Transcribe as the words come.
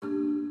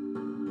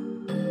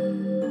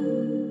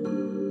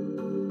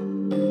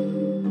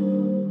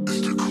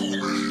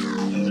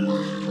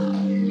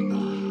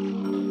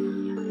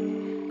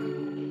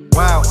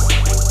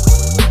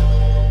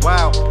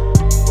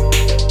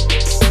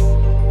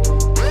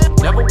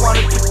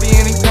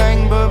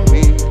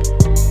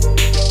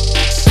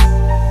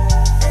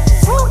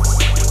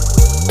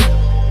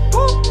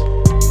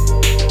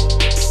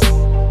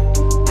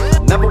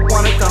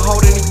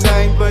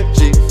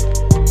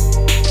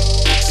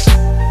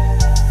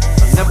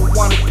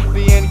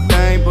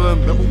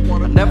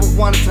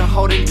wanted to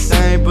hold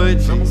anything but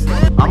G's.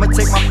 I'ma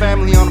take my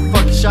family on a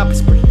fucking shopping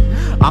spree.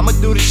 I'ma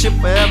do this shit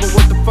forever,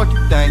 what the fuck you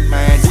think,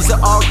 man? These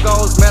are all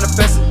goals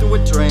manifesting through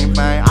a dream,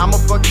 man. I'm a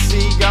fucking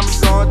seed, got me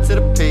going to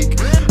the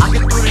peak. I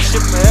can do this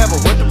shit forever,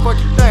 what the fuck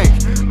you think?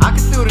 I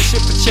can do this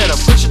shit for cheddar,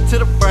 push it to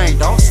the brain,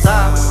 don't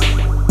stop.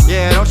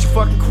 Yeah, don't you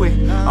fucking quit.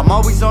 I'm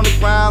always on the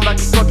ground like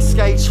a fucking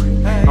skate trick.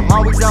 I'm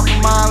always out for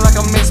mine like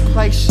I'm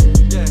misplaced.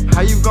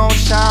 How you gon'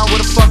 shine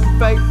with a fucking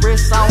fake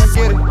wrist? I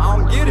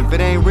don't get it. If it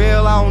ain't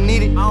real, I don't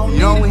need it. You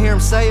don't hear him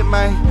say it,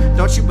 man.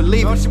 Don't you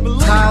believe it?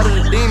 Tired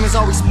of the demons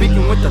always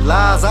speaking with the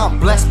lies. I'm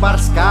blessed by the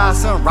sky,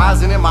 sun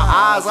rising in my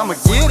eyes. I'ma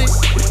get it.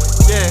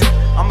 Yeah,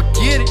 I'ma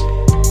get it.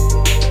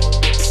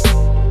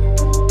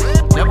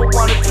 Never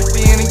wanted to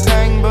be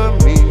anything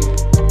but me.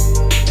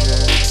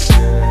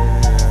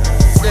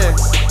 Yeah.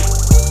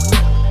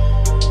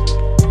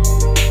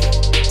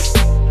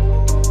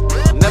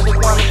 Never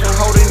wanted to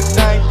hold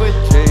anything but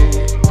G.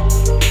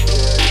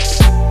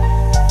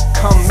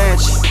 Come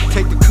match it,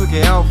 take the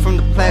cookie out from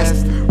the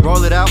plastic,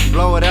 roll it out,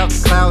 blow it out,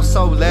 the clouds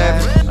so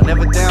lavish. I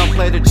never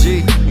downplay the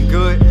G and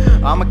good.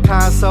 I'm a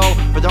kind soul,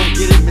 but don't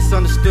get it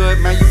misunderstood.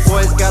 Man, you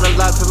boys got a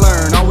lot to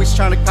learn. Always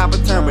trying to cop a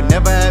turn, but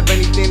never have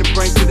anything to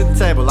bring to the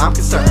table. I'm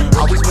concerned.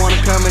 Always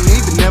wanna come and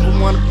eat, but never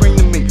wanna bring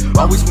to me.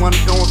 Always wanna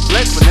go and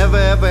flex, but never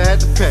ever had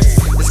to pay.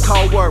 It's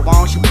called work, why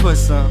don't you put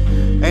some?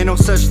 Ain't no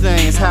such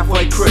thing as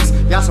halfway crooks.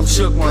 Y'all some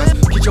shook ones.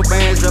 Get your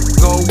bands up and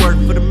go work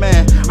for the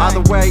man. Either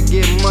way,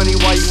 get money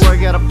while you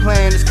work at a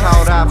plan. It's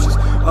called options.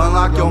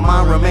 Unlock your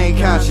mind, remain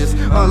conscious.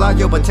 Unlock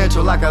your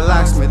potential like a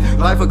locksmith.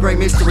 Life a great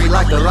mystery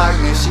like the Loch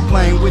Ness. She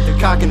playing with the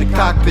cock in the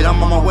cockpit.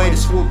 I'm on my way to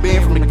swoop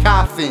in from the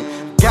coffin.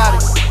 Got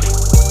it.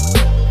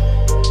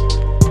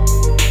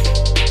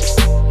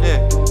 Yeah.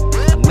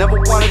 Never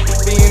wanted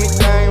to be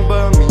anything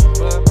but me.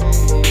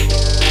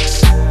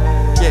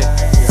 Yeah,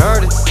 you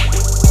heard it.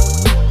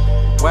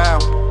 Wow,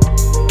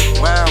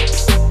 wow.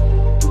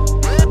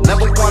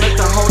 Never wanted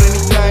to hold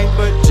anything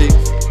but G.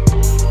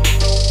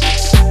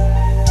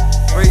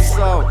 Free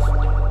soul,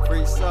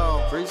 free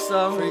soul, free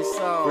soul, free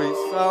soul, free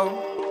soul.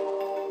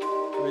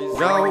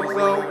 Go,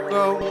 go,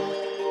 go.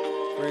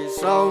 Free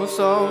soul,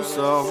 soul,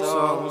 soul,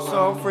 soul,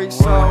 soul, free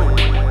soul,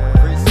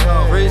 free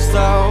soul, free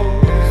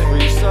soul.